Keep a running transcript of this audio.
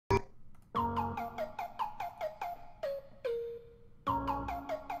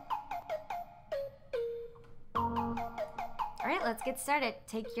Alright, let's get started.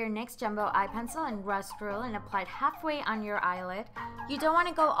 Take your NYX Jumbo eye pencil and rust rule and apply it halfway on your eyelid. You don't want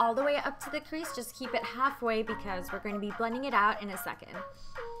to go all the way up to the crease, just keep it halfway because we're going to be blending it out in a second.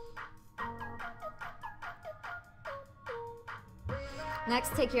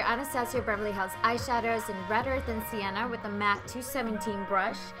 Next, take your Anastasia Beverly Hills eyeshadows in Red Earth and Sienna with the MAC 217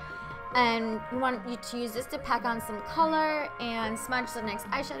 brush. And we want you to use this to pack on some color and smudge the next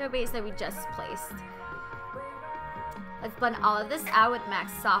eyeshadow base that we just placed. Let's blend all of this out with MAC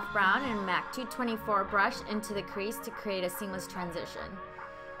Soft Brown and MAC 224 brush into the crease to create a seamless transition.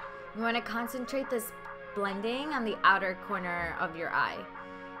 You want to concentrate this blending on the outer corner of your eye.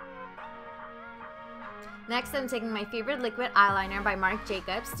 Next, I'm taking my favorite liquid eyeliner by Marc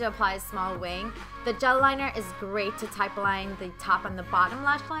Jacobs to apply a small wing. The gel liner is great to type line the top and the bottom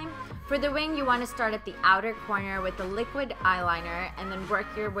lash line. For the wing, you want to start at the outer corner with the liquid eyeliner and then work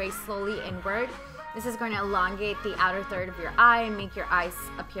your way slowly inward. This is going to elongate the outer third of your eye and make your eyes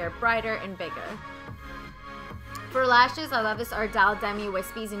appear brighter and bigger. For lashes, I love this Ardell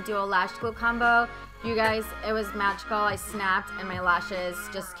demi-wispies and dual lash glue combo. You guys, it was magical. I snapped and my lashes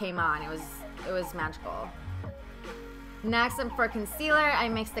just came on. It was magical. Next, for concealer, I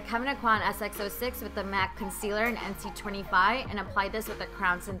mixed the Kevyn Aucoin SX06 with the MAC concealer in NC25 and applied this with a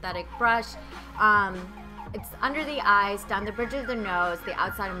Crown synthetic brush. It's under the eyes, down the bridge of the nose, the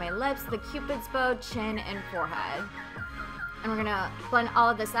outside of my lips, the cupid's bow, chin, and forehead. And we're gonna blend all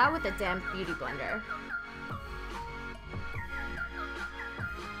of this out with a damp beauty blender.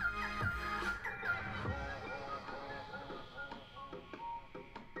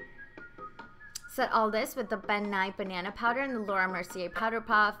 Set all this with the Ben Nye banana powder and the Laura Mercier powder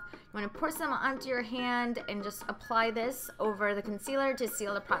puff. You want to pour some onto your hand and just apply this over the concealer to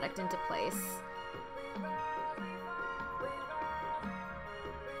seal the product into place.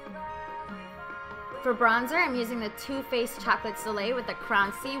 For bronzer, I'm using the Too Faced Chocolate Soleil with the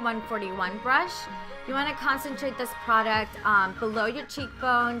Crown C141 brush. You want to concentrate this product below your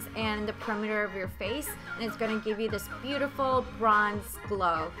cheekbones and the perimeter of your face, and it's going to give you this beautiful bronze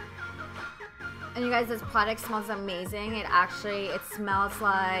glow. And you guys, this product smells amazing. It smells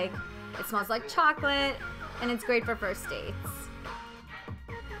like chocolate, and it's great for first dates.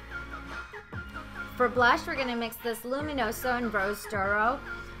 For blush, we're gonna mix this Luminoso and Rose Doro.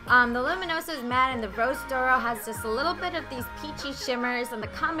 The Luminoso is matte, and the Rose Doro has just a little bit of these peachy shimmers, and the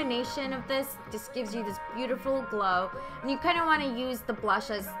combination of this just gives you this beautiful glow. And you kind of want to use the blush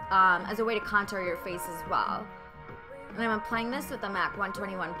as a way to contour your face as well. And I'm applying this with the MAC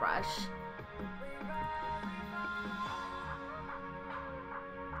 121 brush.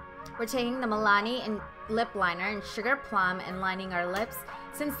 We're taking the Milani and lip liner in Sugar Plum and lining our lips.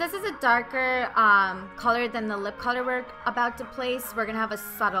 Since this is a darker color than the lip color we're about to place, we're going to have a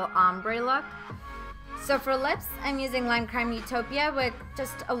subtle ombre look. So for lips, I'm using Limecrime Utopia with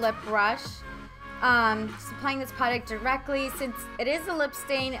just a lip brush. Just applying this product directly. Since it is a lip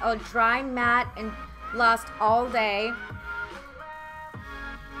stain, it'll dry, matte, and last all day.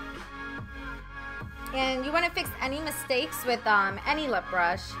 And you want to fix any mistakes with any lip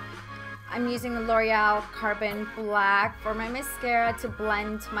brush. I'm using the L'Oreal Carbon Black for my mascara to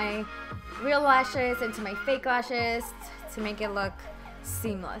blend my real lashes into my fake lashes to make it look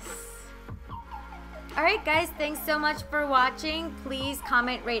seamless. Alright guys, thanks so much for watching. Please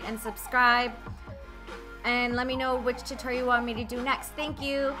comment, rate, and subscribe. And let me know which tutorial you want me to do next. Thank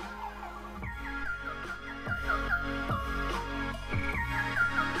you.